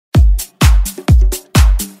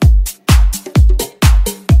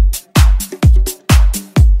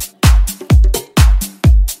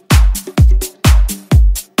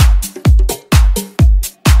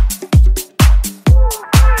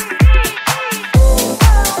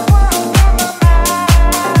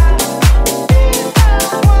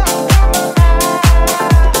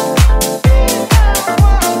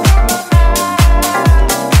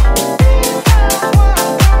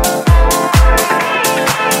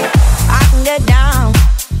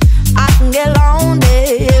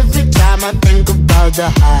the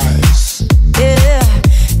highs. Yeah,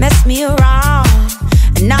 mess me around,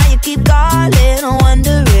 and now you keep calling,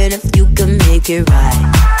 wondering if you can make it right.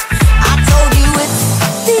 I told you it's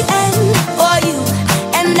the end for you,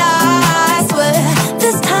 and I swear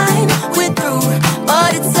this time we're through.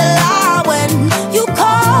 But it's a lie when you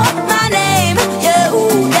call my name. Yeah,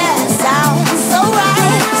 ooh, that sounds so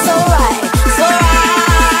right, so right, so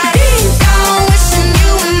right. Deep down wishing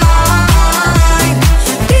you were mine.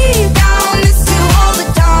 Deep down miss you all the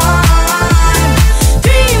time.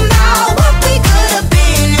 Dream about what we could have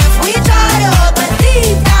been if we tried up. But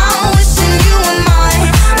deep down wishing you were mine,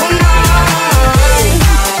 were mine.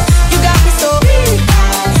 You got me so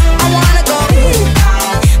I wanna go.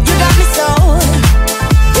 You got me so,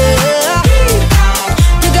 yeah.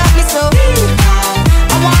 You got me so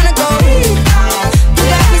I wanna go. You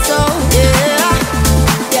got me so, yeah.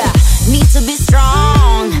 Yeah, need to be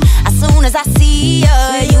strong. As soon as I see ya,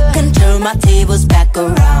 you can turn my tables back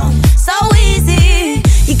around. So easy,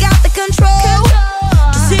 you got the control.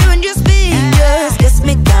 Just hearing your speak just gets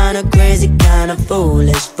me kinda crazy, kinda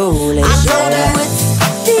foolish, foolish. I told you it's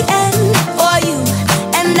the end for you,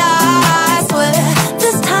 and I swear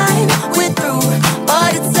this time we're through.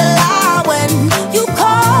 But it's a lie when you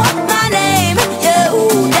call my name. Yeah,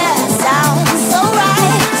 ooh, that sounds so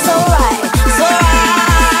right, so right, so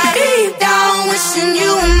right. Deep down wishing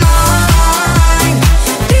you were mine.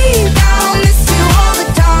 Deep down miss you all the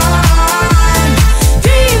time.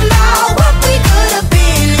 Dream about what we could have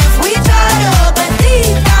been if we tried up. But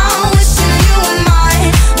deep down wishing you were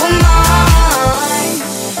mine, were mine.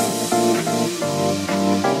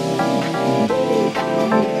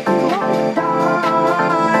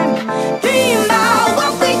 Dream about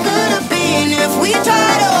what we could have been if we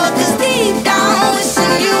tried up. 'Cause deep down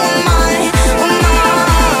wishing you were mine, were mine.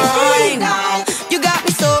 You got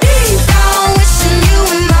me so deep down wishing you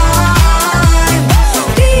were mine.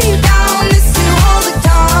 Deep down miss you all the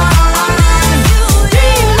time.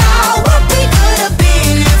 Dream about what we could have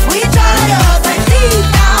been if we tried up. But deep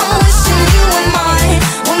down wishing you were mine,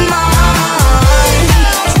 were mine.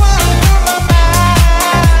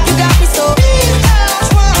 You got me so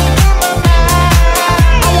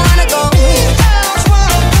I wanna go.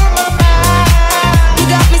 You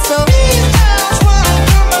got me so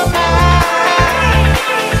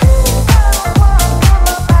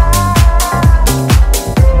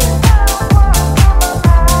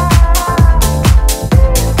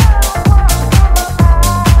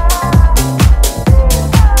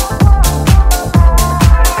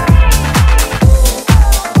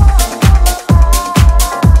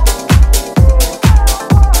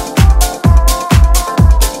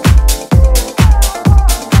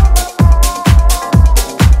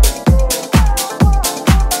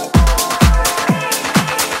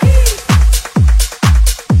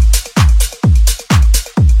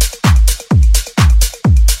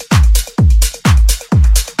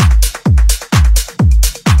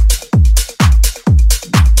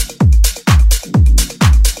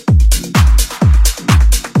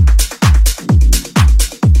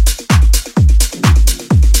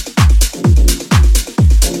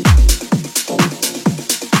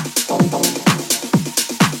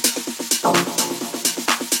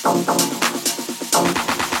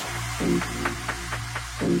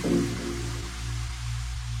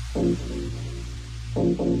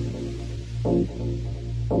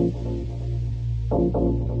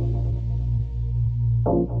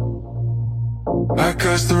I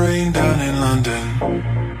cursed the rain down in London.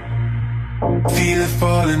 Feel it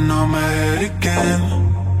falling on my head again.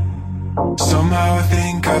 Somehow I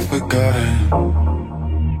think I've forgotten.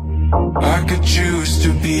 I could choose to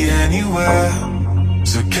be anywhere.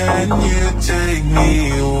 So can you take me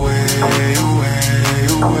away, away,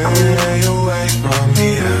 away, away from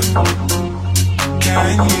here?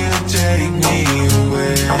 Can you take me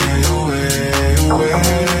away, away,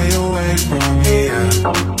 away, away from here?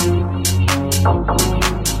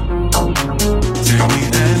 Take me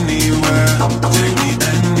anywhere, take me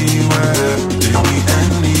anywhere, take me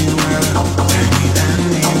anywhere, take me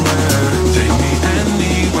anywhere, take me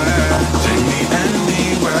anywhere, take me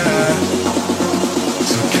anywhere.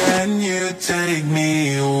 So can you take me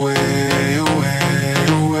away, away,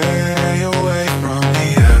 away, away from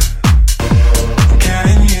here?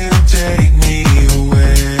 Can you take me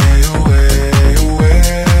away, away, away,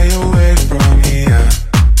 away from here?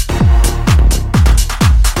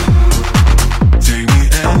 Take me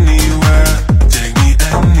anywhere, take me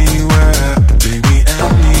anywhere, take me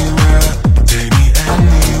anywhere, take me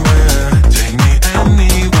anywhere, take me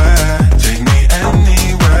anywhere, take me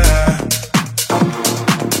anywhere.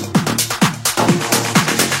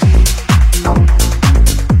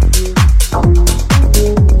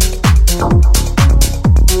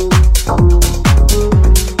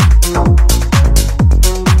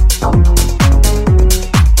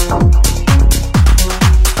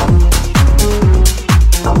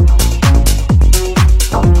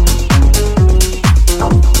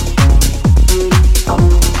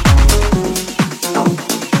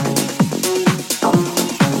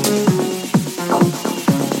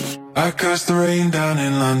 I cursed the rain down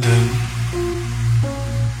in London.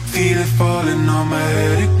 Feel it falling on my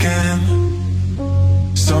head again.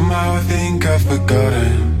 Somehow I think I've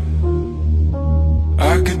forgotten.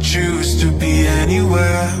 I could choose to be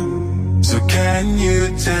anywhere. So can you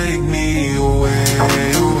take me away,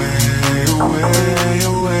 away, away,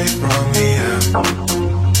 away from here?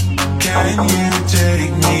 Can you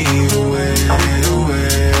take me away,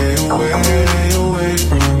 away, away, away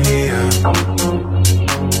from here?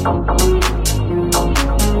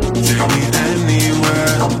 Take me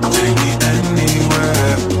anywhere, take me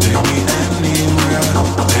anywhere, take me anywhere,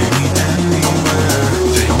 take me anywhere,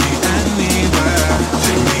 take me anywhere,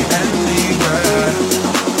 take me anywhere.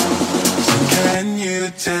 So can you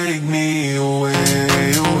take me away,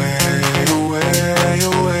 away, away,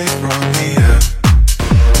 away from here?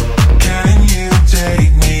 Can you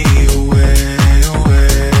take me away, away,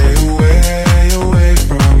 away, away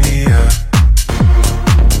from here?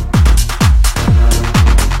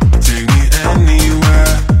 Take me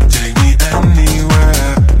anywhere, take me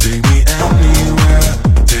anywhere, take me anywhere,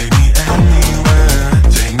 take me anywhere,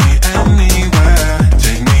 take me anywhere,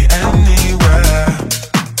 take me anywhere.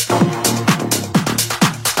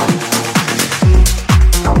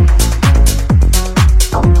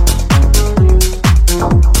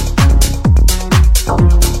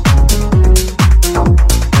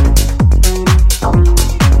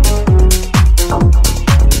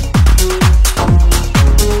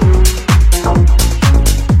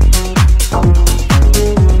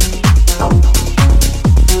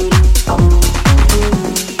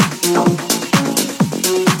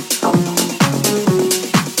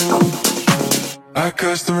 I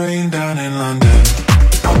cursed the rain down in London.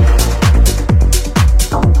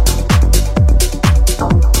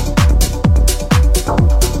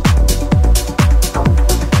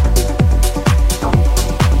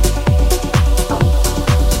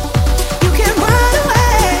 You can run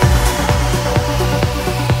away.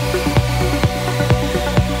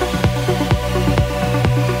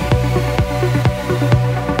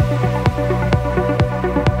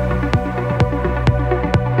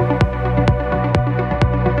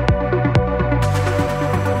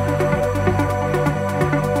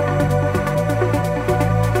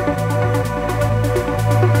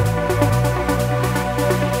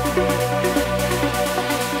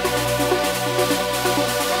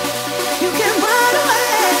 You can run away.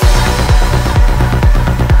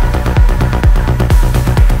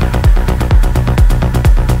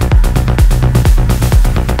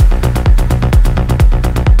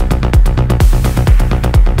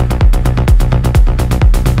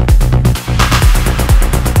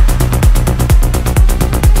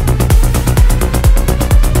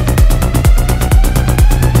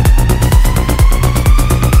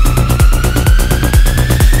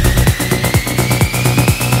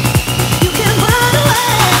 You can run away.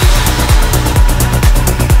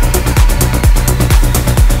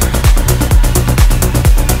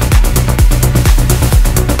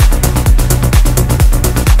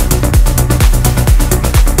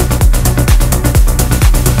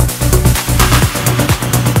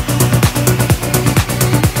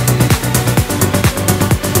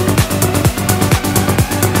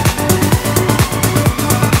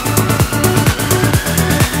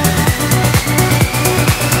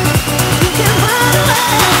 You can run away.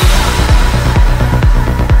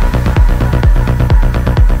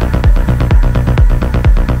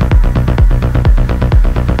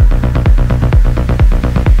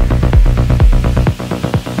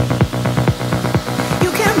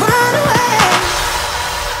 You can run away.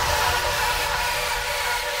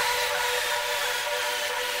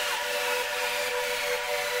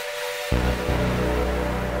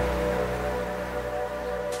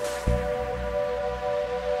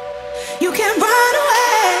 You can run away.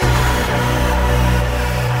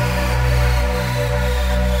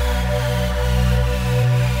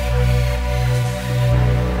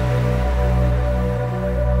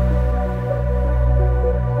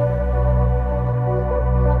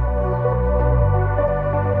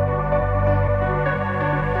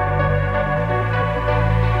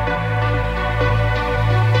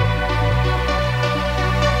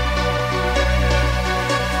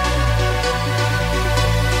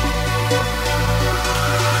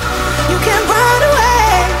 You can run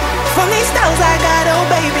away from these styles I got, oh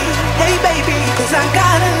baby, hey baby, 'cause I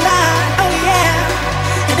got a lot, oh yeah.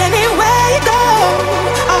 And anywhere you go,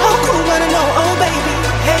 our whole crew wanna know, oh baby,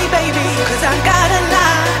 hey baby, 'cause I got a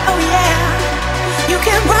lot, oh yeah. You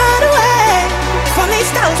can run away from these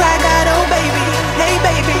styles I got, oh baby, hey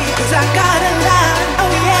baby, 'cause I got a lot,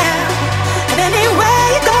 oh yeah. And anywhere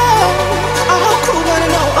you go, our whole crew wanna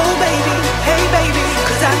know, oh baby, hey baby,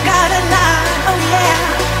 'cause I got a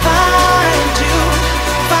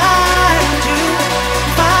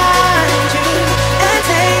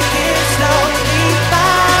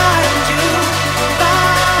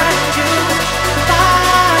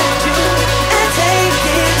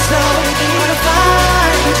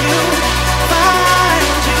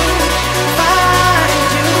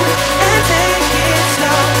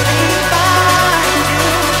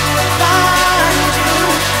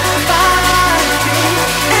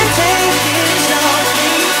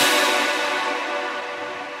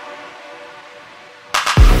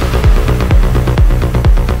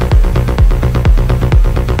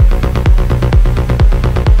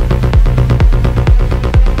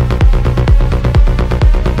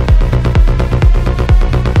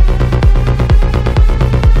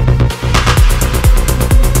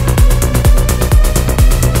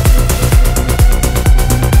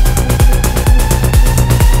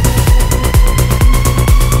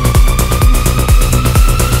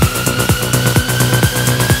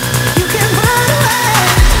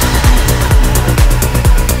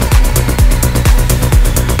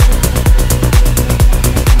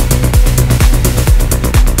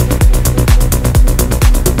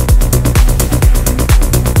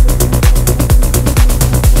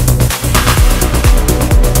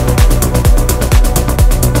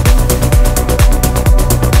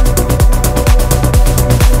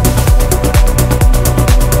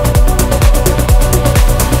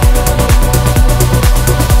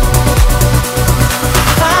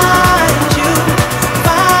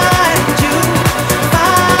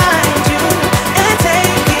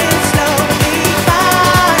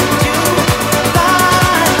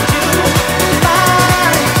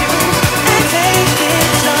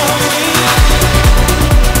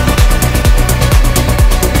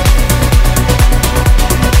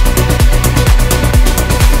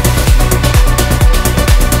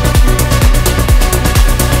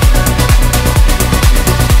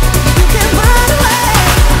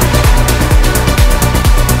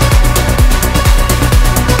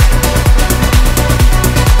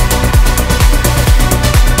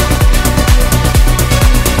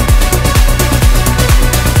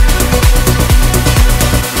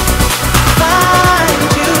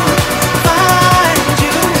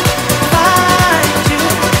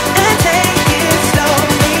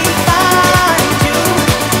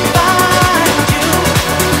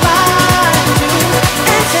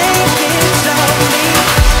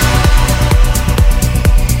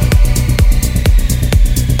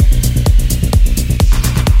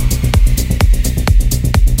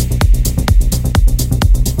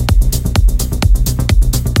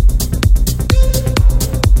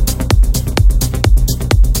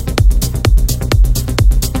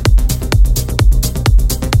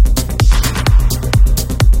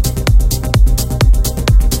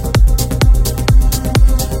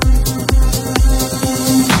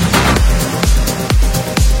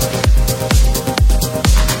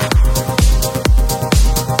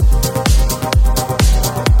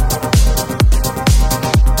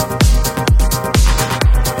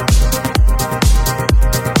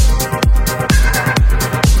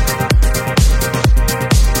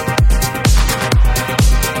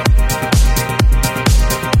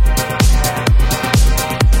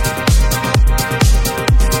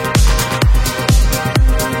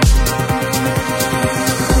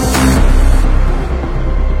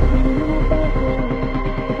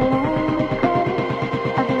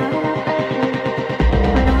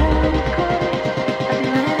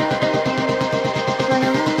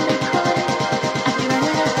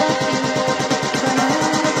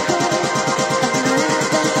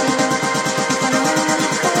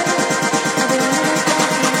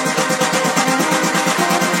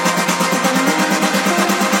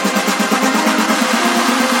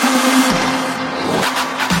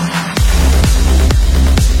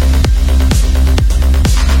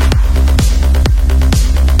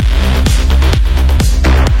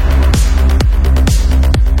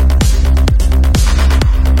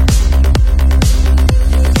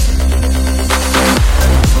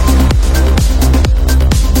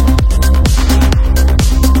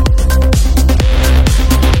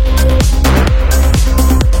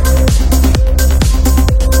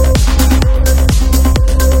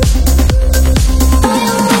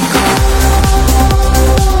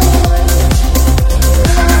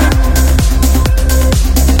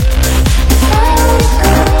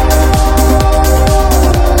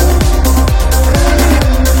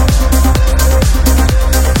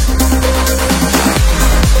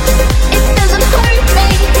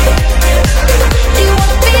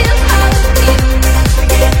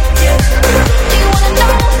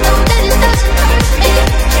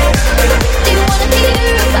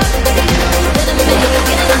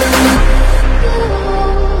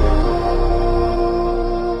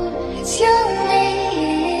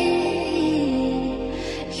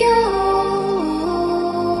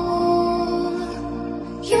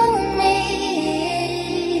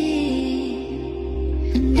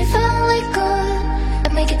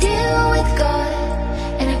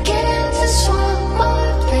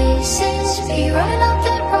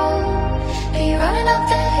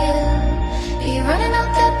running up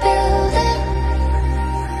that building.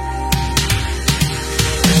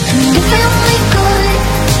 And if we only could,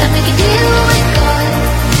 I'd make a deal with God.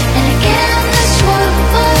 And again, this world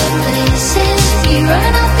of places. Be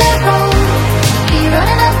running up that road, be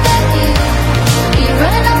running up that hill, be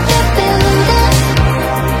running up that building.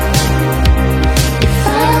 If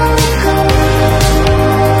I only could.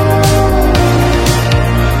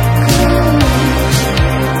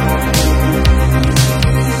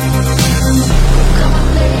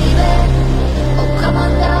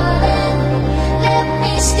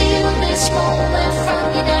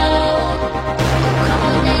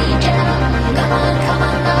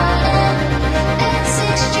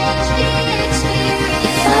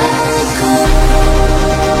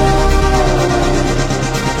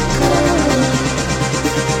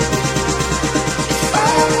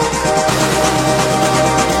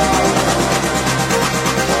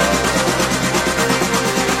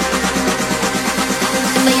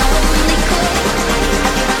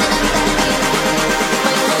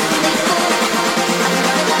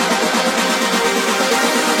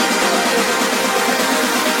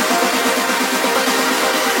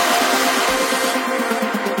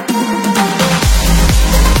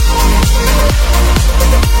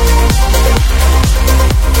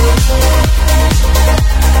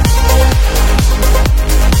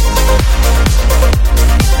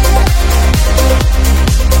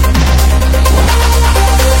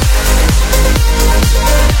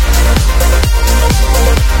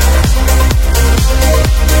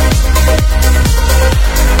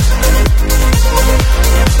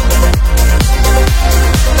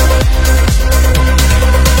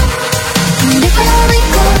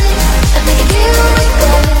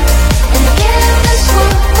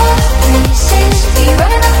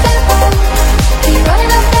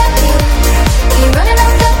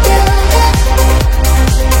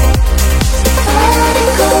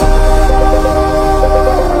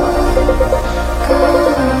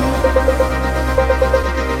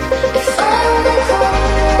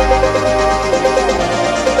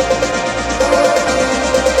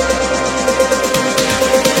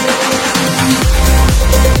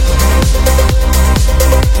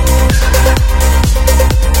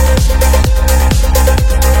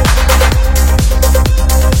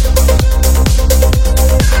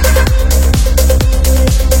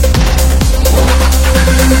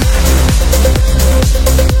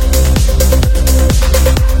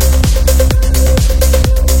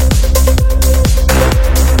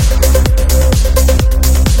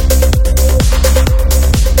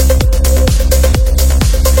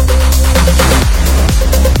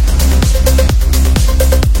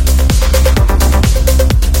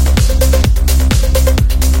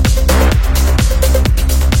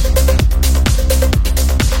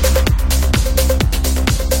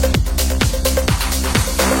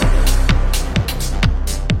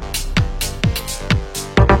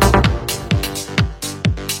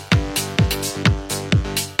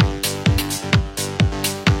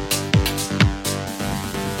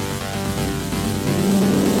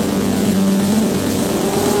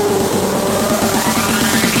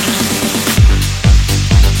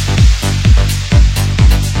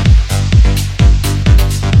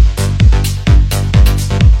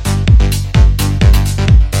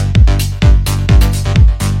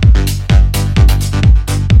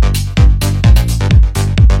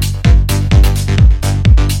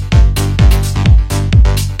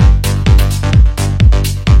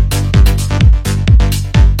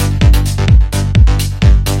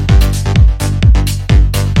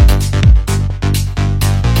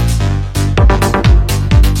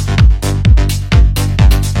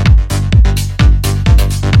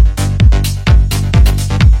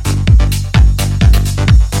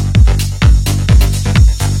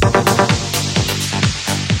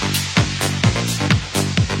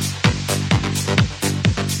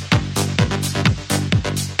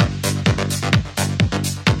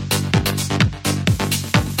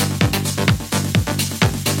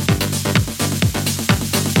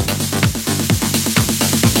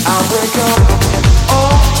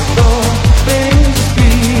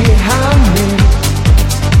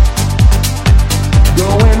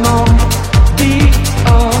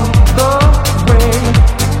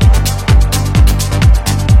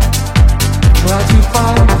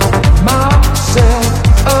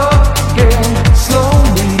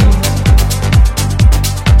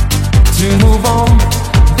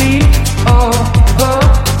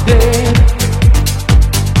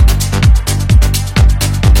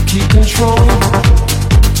 Keep control.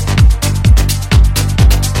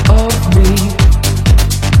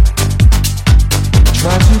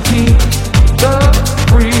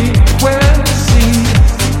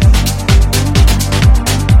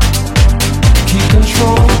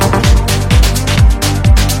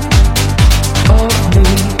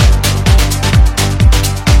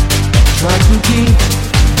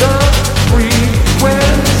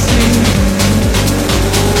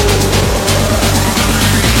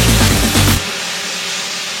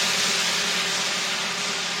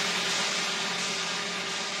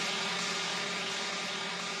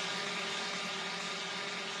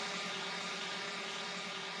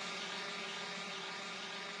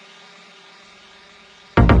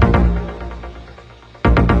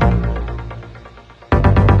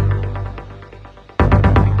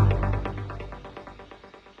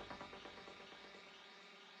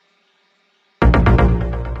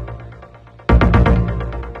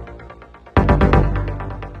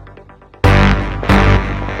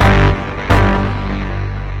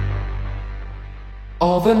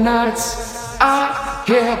 the nights I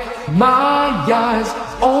kept my eyes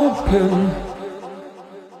open,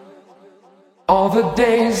 all the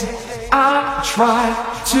days I tried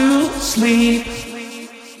to sleep,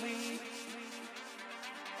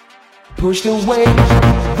 pushed away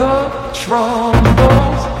the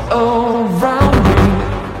troubles around me,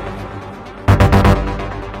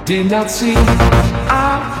 did not see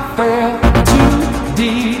I fell too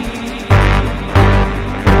deep.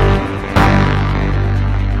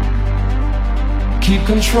 Keep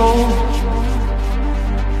control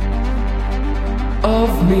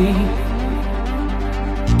of me.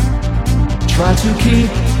 Try to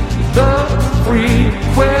keep the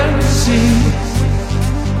frequency.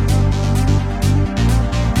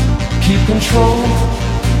 Keep control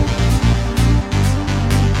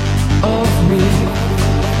of me.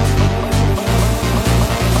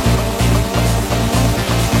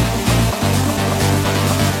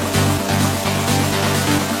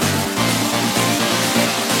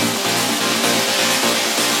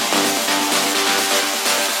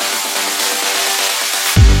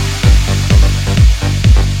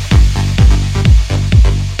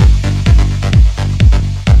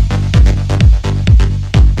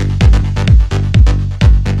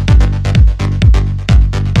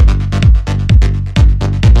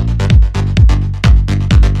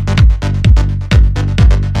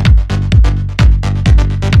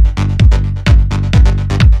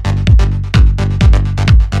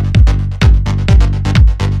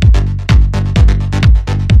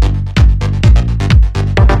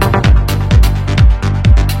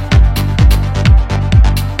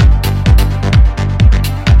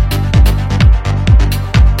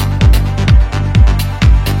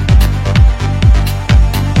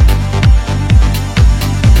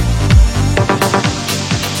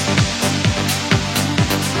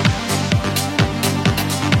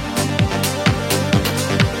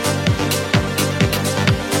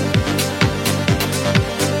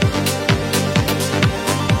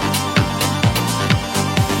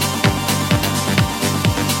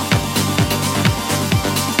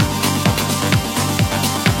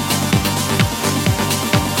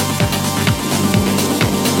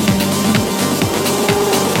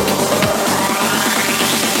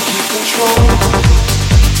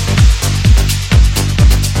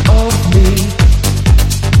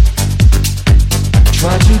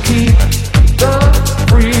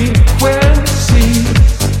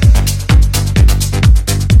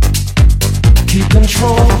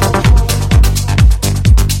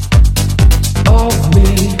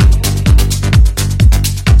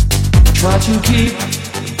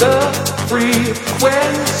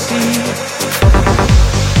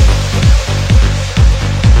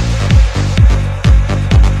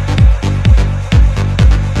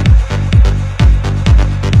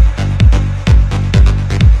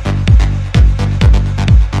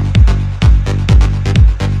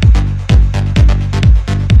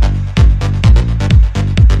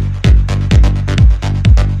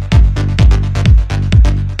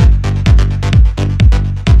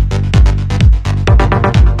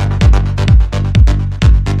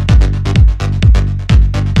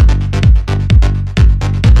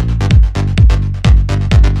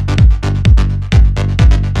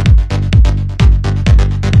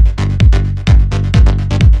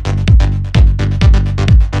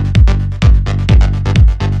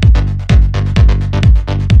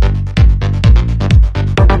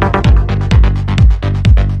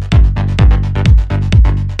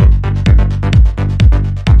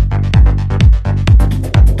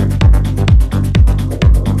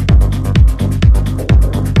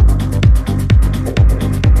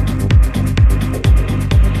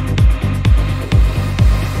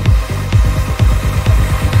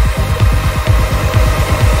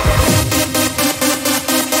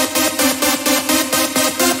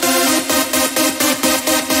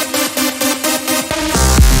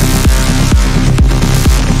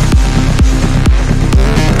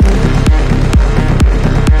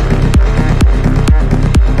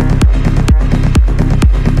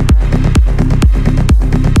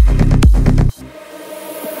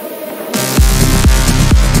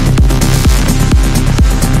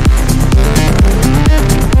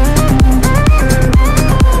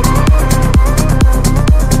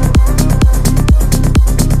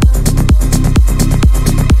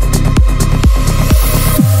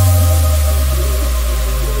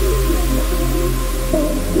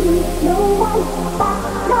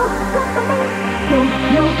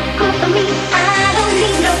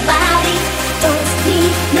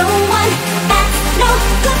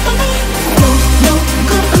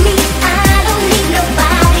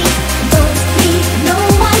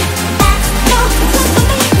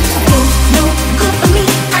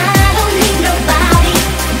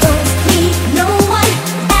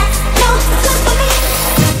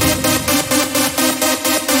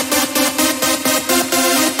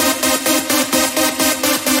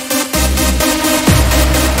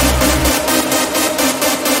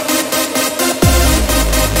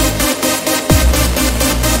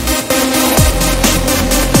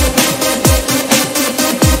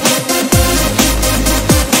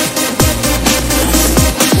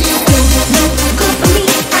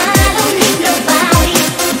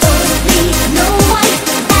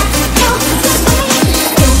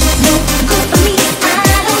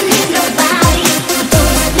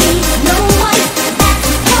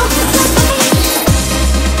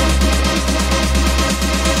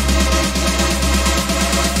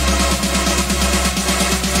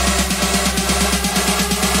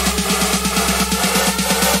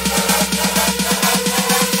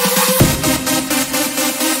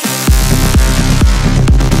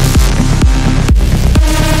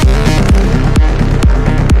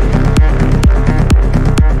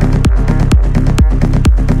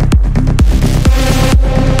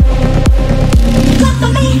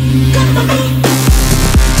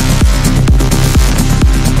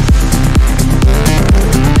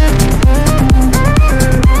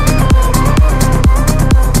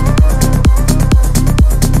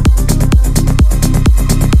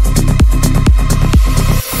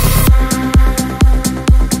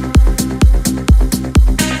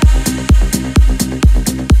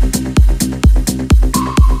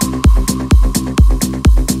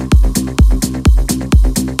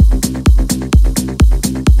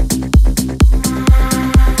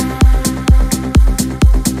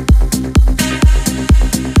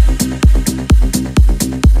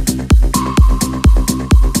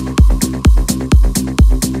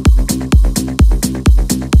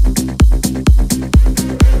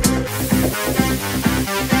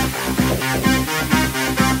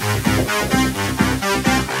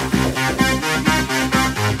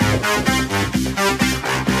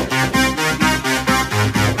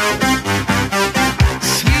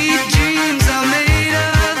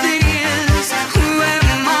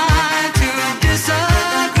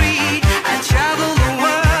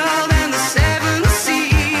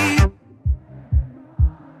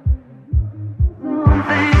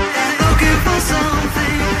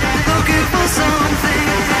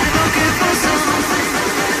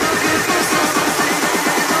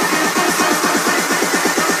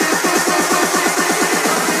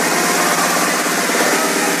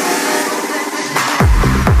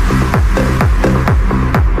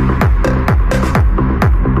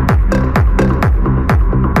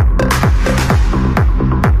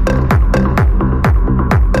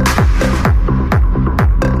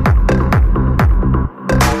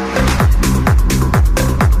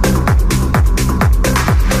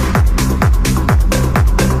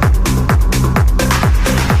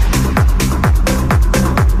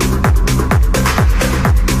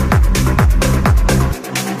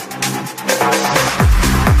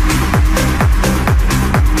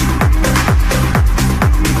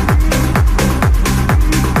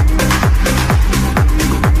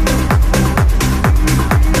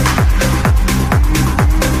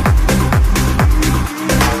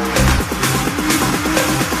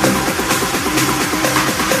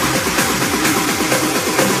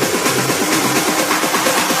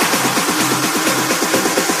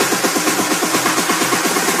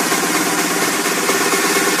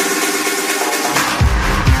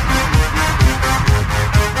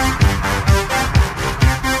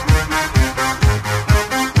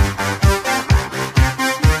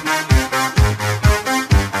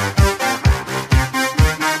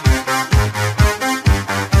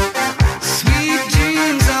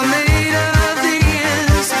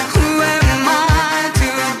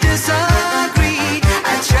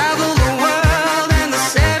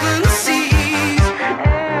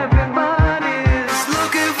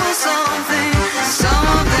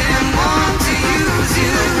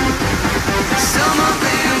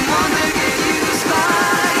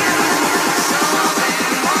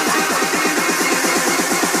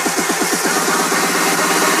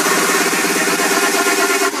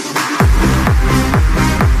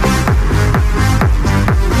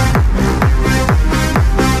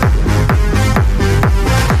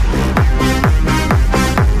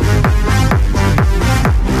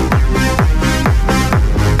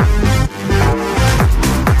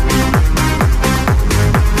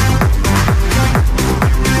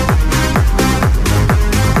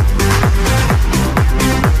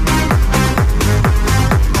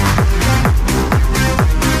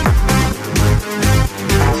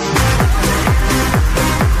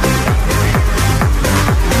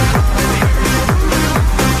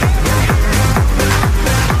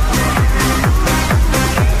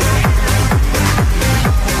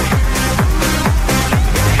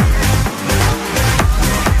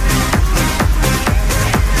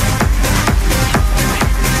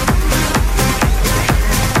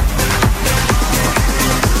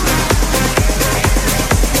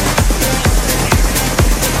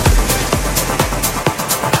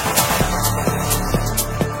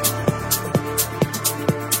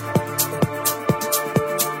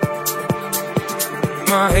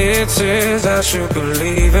 my head says I should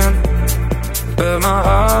believe in, but my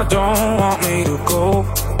heart don't want me to go.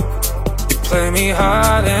 You play me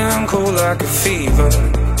hot and cold like a fever,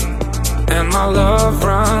 and my love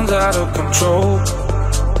runs out of control.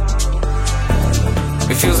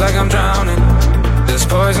 It feels like I'm drowning, there's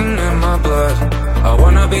poison in my blood. I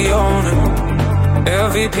wanna be owning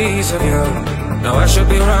every piece of you. Now I should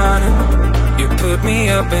be running. You put me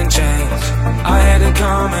up in chains, I had it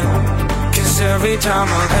coming. 'Cause every time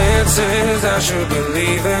my head says I should be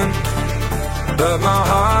leaving, but my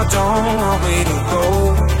heart don't want me to go.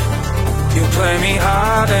 You play me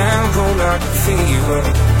hot and cold like a fever,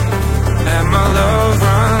 and my love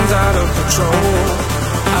runs out of control.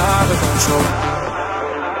 Out of control.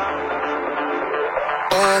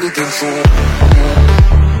 Out of control.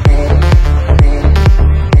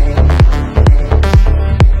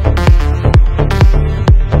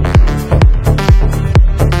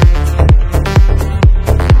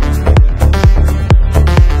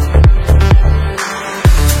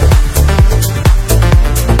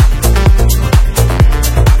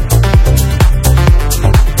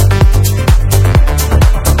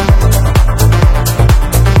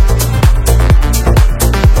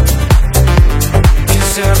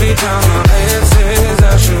 Every time my head says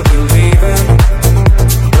I should be leaving,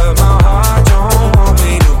 but my heart don't want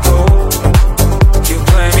me to go. You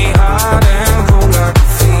play me hot and cold like a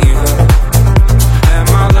fever, and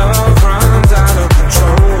my love runs out of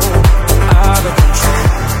control. Out of control.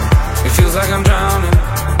 It feels like I'm drowning,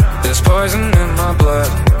 there's poison in my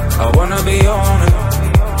blood. I wanna be owning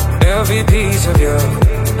every piece of you.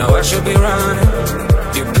 Now I should be running.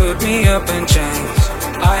 You put me up in chains,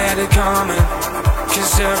 I had it coming.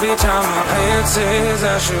 'Cause every time my head says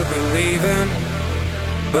I should be leaving,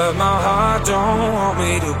 but my heart don't want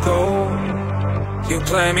me to go. You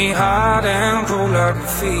play me hot and cold like a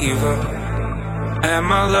fever, and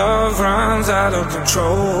my love runs out of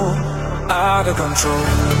control. Out of control.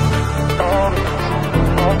 Out of control.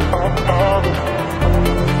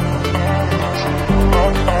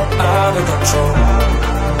 Out of control.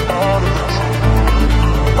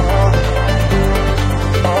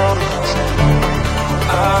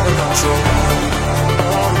 Out of control.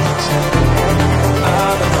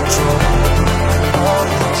 Out of control. Out of control.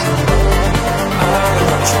 Out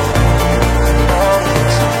of control.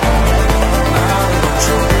 Out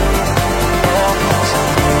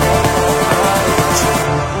of control.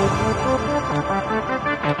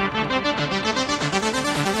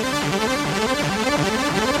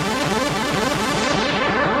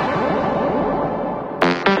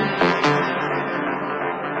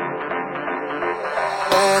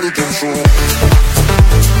 Out of control.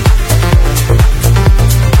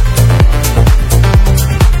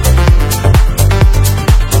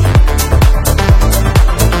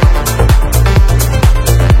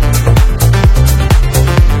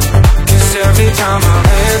 Every time my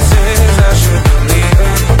head says I should be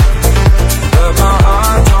leaving, but my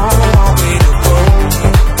heart don't want me to go.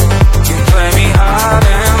 You play me hot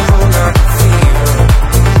and cold like a fever,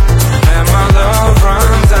 and my love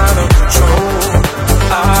runs out of control.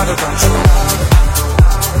 Out of control.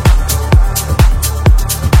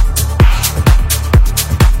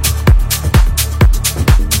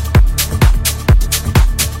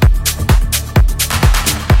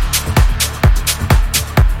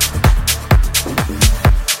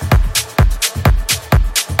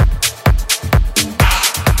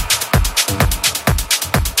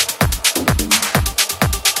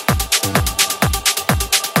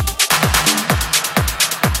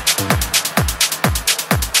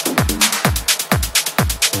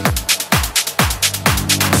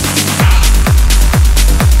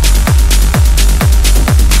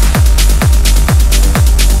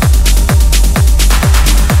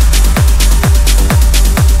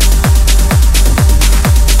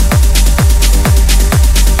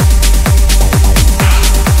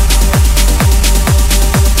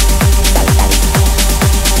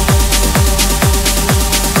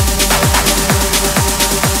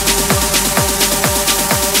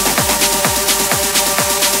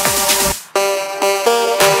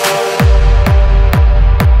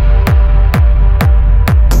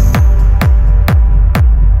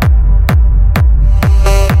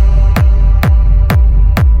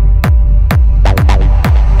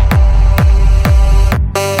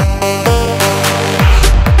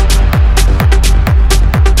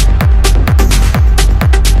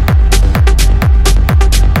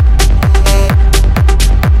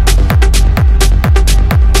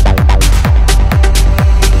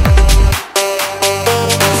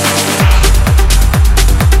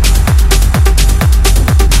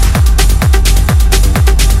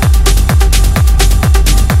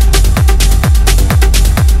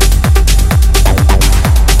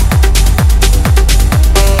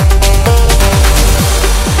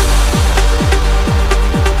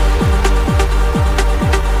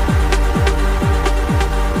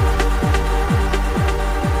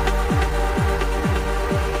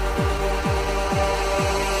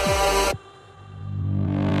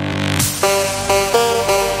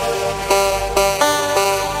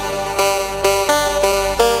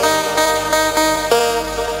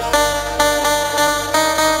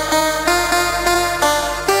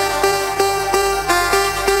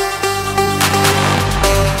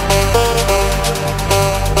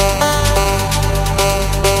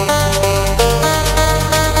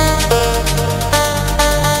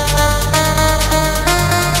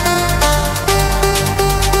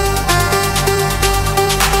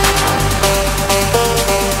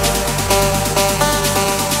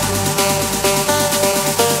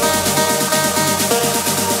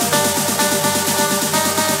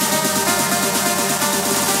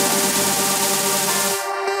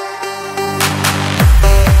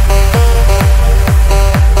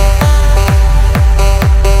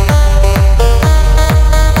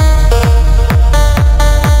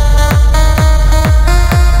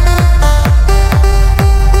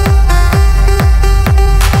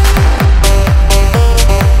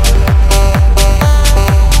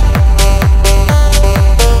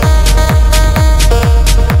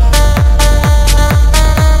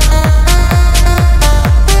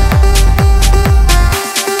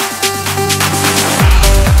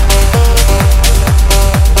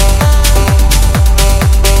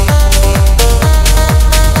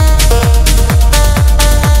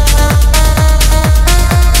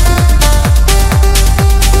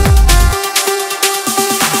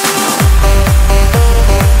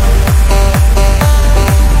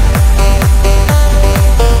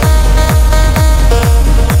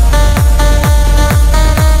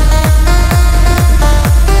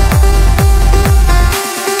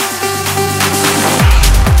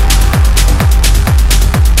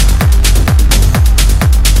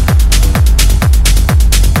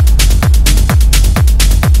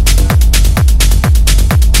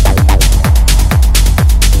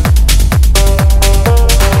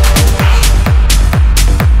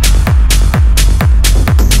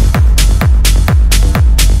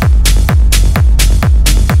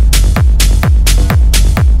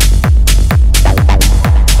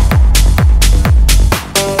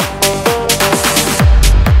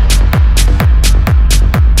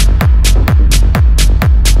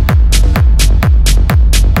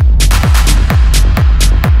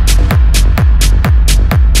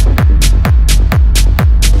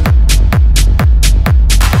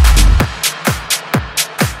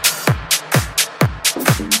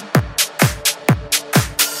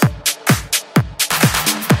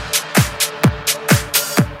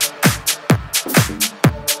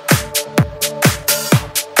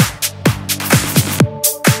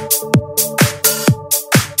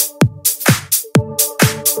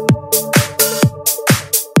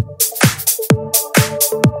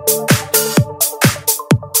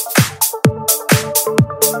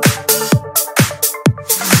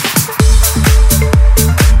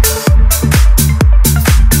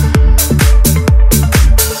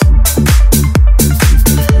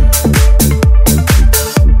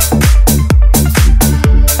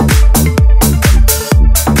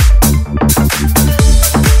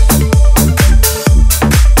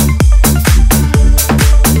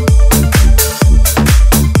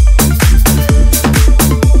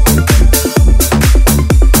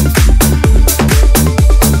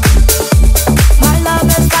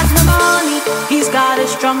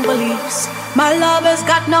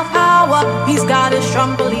 got his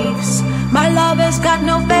strong beliefs. My lover's got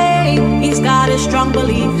no faith, he's got his strong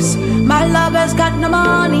beliefs. My lover's got no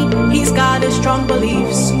money, he's got his strong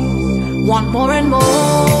beliefs. Want more and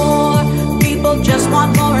more, people just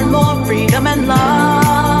want more and more freedom and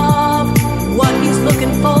love. What he's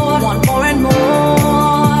looking for, want more and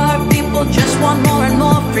more, people just want more and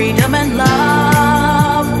more freedom and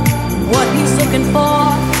love. What he's looking for,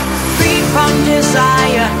 free from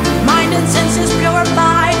desire, mind and senses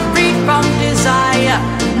purified, free from desire,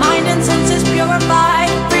 mind and senses purified,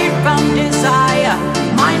 free from desire,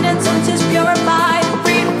 mind and senses purified,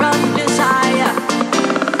 free from desire.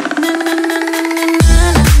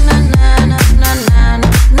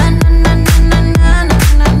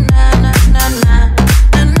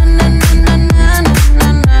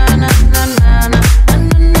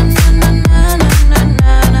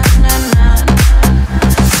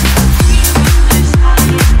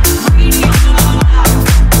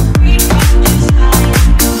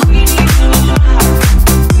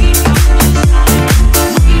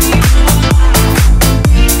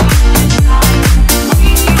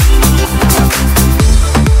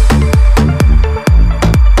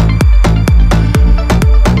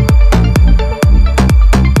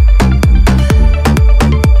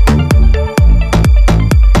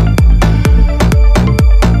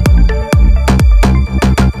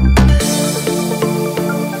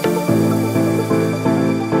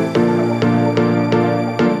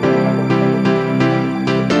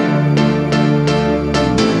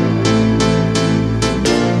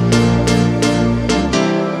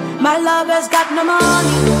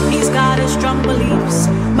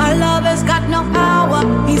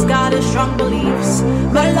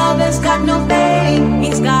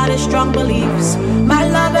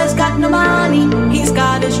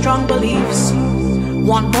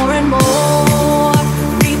 Want more and more,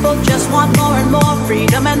 people just want more and more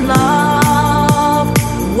freedom and love.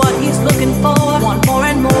 What he's looking for, want more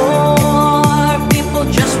and more, people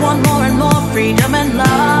just want more and more freedom and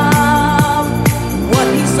love. What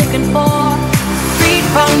he's looking for, free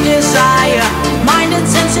from desire, mind and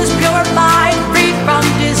senses purified, free from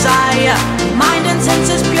desire, mind and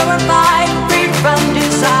senses purified, free from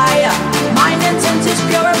desire, mind and senses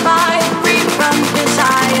purified, free from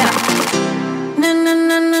desire. Na na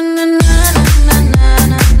na na na na.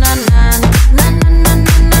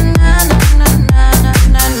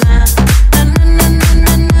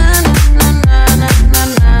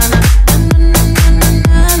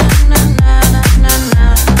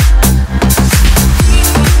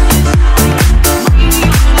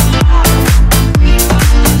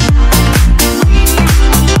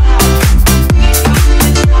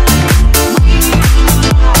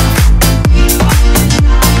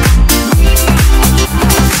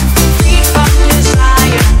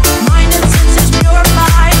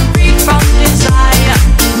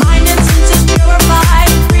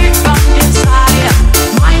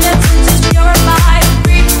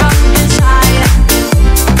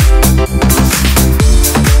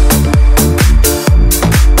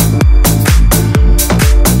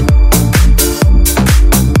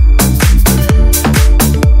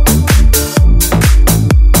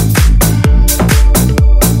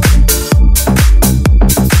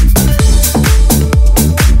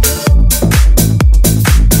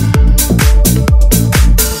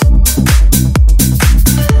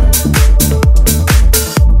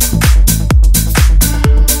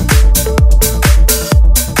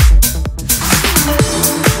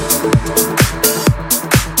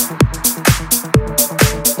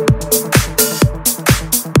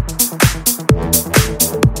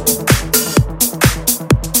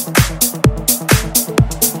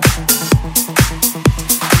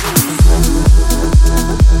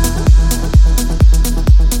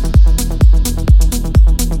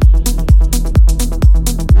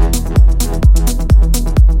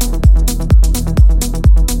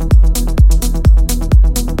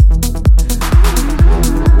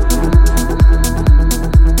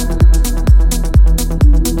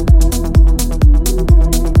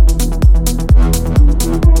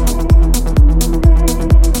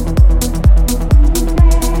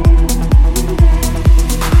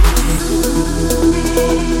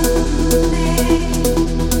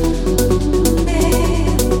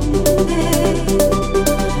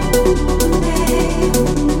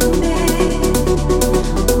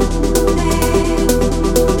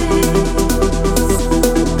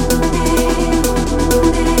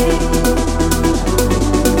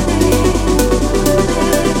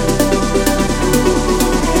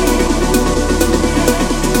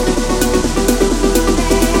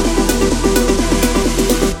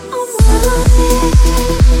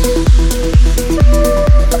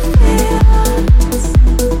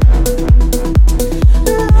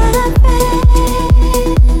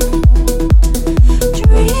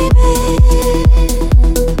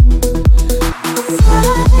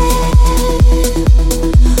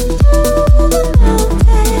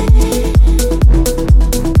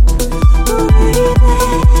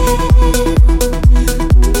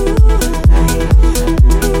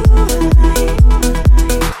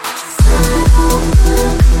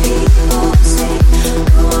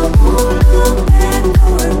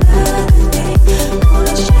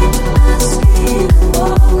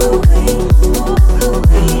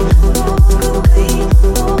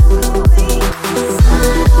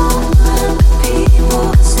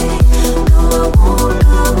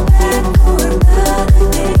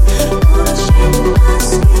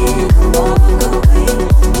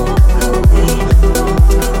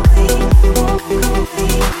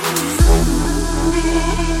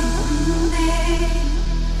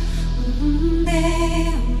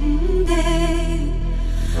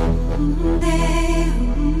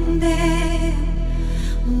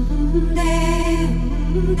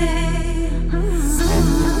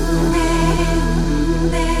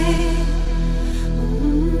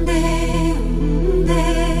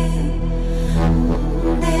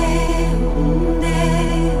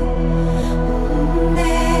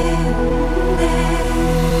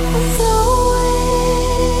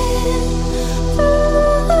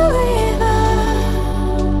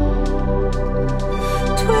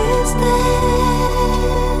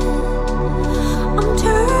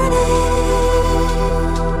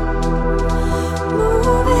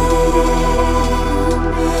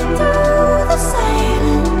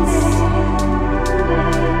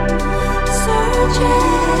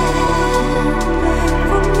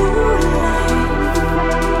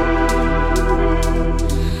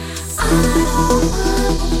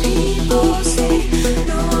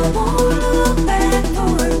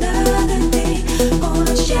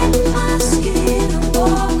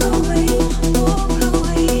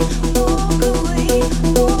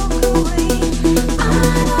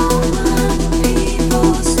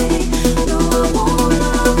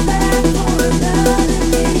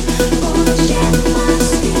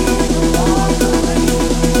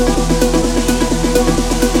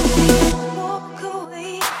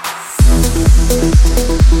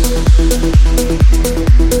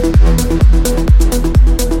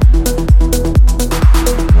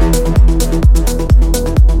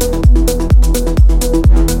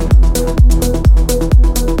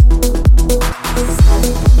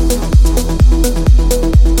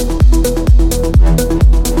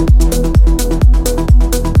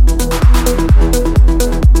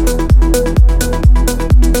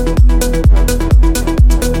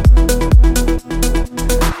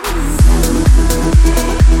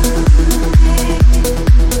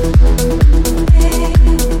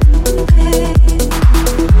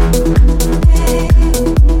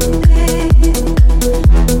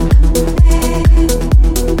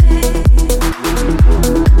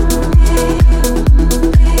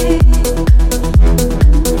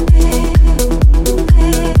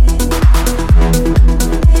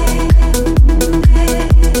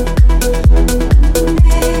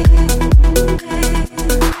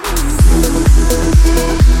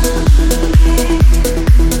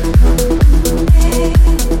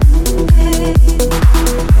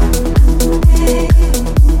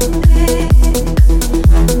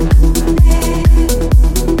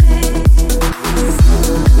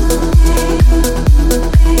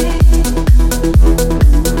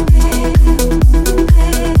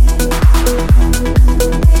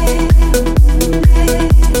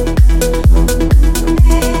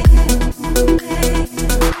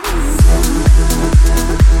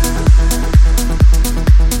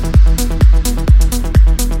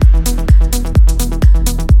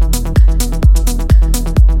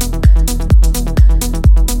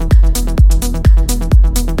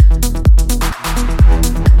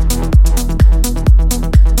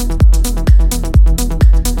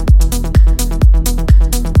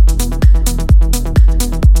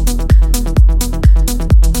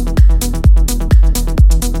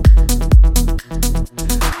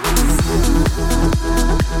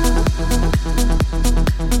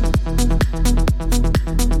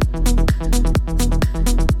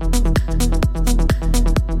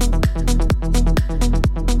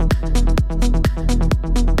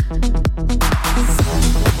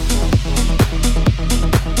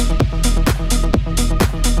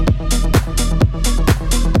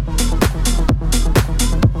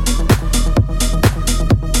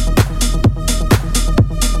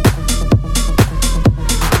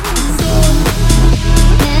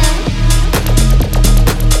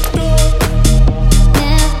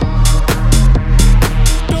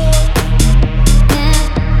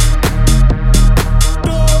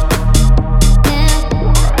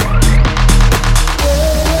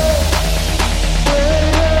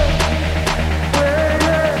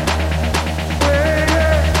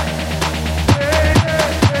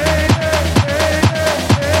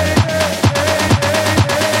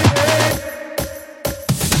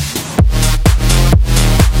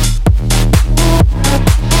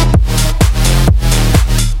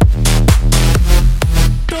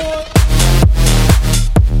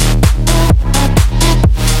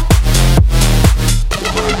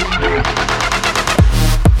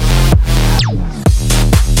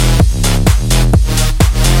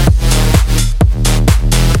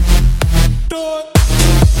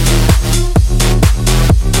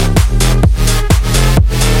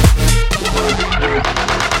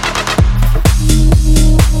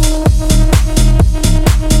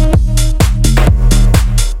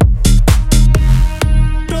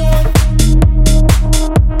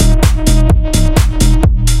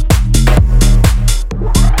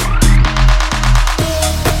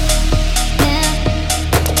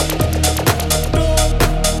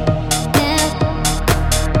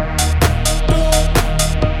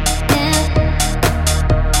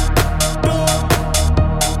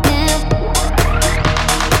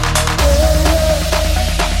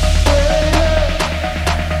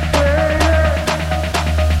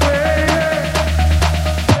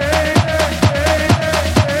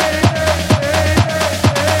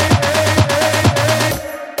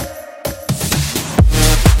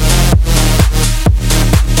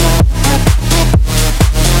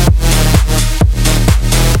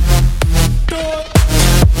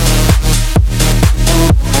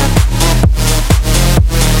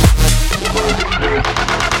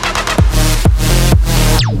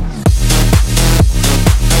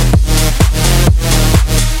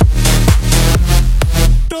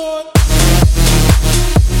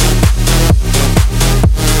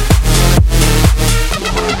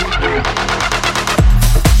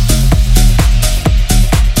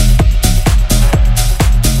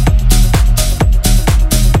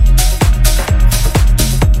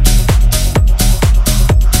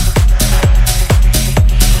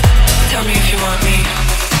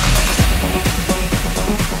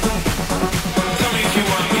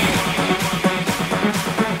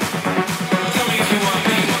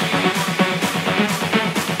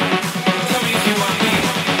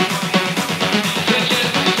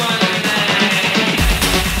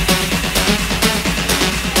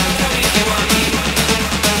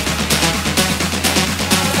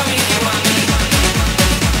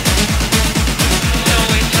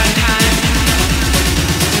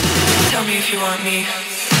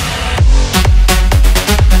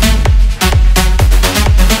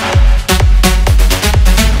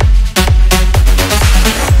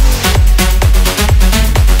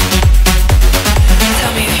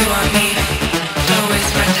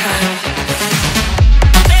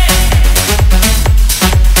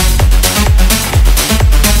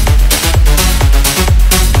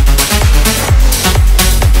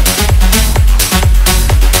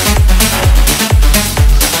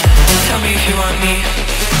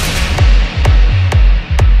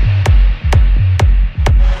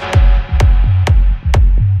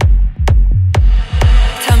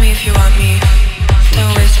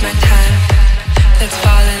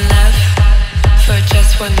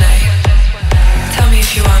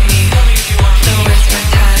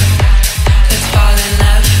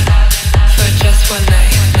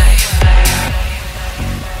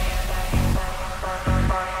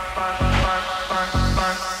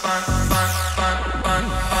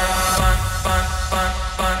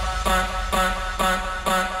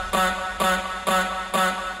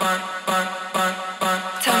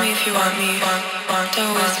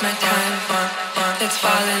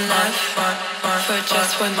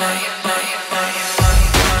 one night.